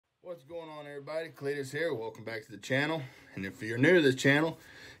What's going on, everybody? Cletus here. Welcome back to the channel. And if you're new to this channel,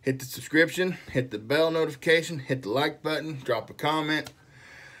 hit the subscription, hit the bell notification, hit the like button, drop a comment,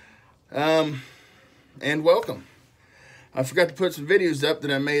 and welcome. I forgot to put some videos up that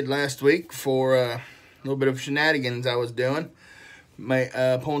I made last week for a little bit of shenanigans I was doing,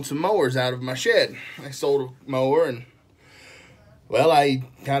 pulling some mowers out of my shed. I sold a mower, and well, I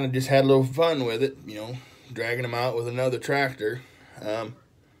kind of just had a little fun with it, you know, dragging them out with another tractor.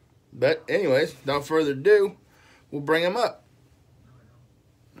 But anyways, without further ado, we'll bring them up.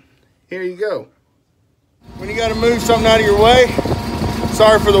 Here you go. When you got to move something out of your way,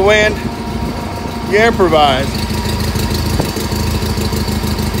 sorry for the wind, you improvise.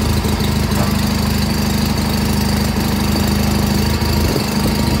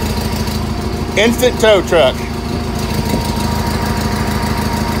 Instant tow truck.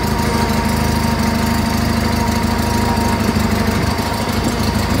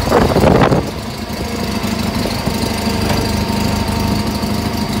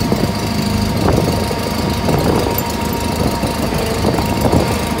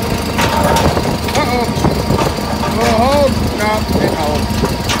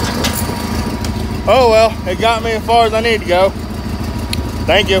 Oh well, it got me as far as I need to go.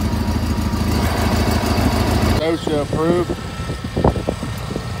 Thank you. OSHA approved.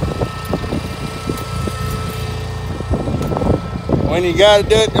 When you gotta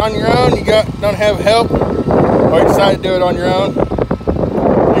do it on your own, don't have help, or you decide to do it on your own, you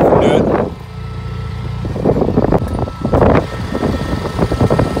can do it.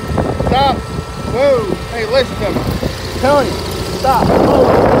 Stop. Whoa. Hey, listen to me. I'm telling you, stop.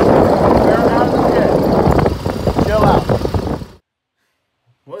 They're out of the shed. Chill out.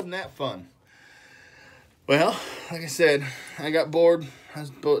 Wasn't that fun? Well, like I said, I got bored. I was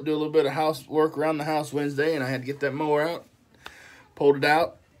supposed to do a little bit of housework around the house Wednesday, and I had to get that mower out. Pulled it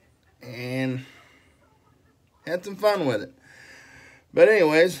out, and had some fun with it. But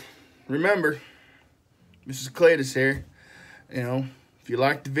anyways, remember, this is Cletus here. You know, if you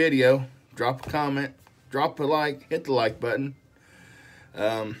liked the video, drop a comment, drop a like, hit the like button.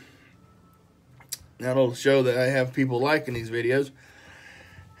 That'll show that I have people liking these videos.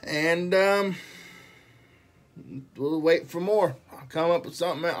 And we'll wait for more. I'll come up with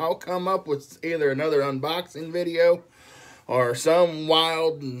something. I'll come up with either another unboxing video or some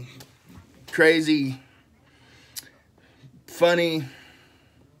wild and crazy, funny,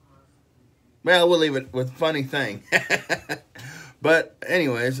 well, we'll leave it with funny thing. But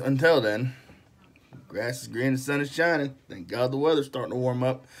anyways, until then, grass is green, the sun is shining. Thank God the weather's starting to warm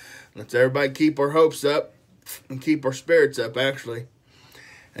up. Let's everybody keep our hopes up and keep our spirits up, actually.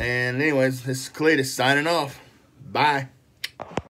 And anyways, this is Cletus signing off. Bye.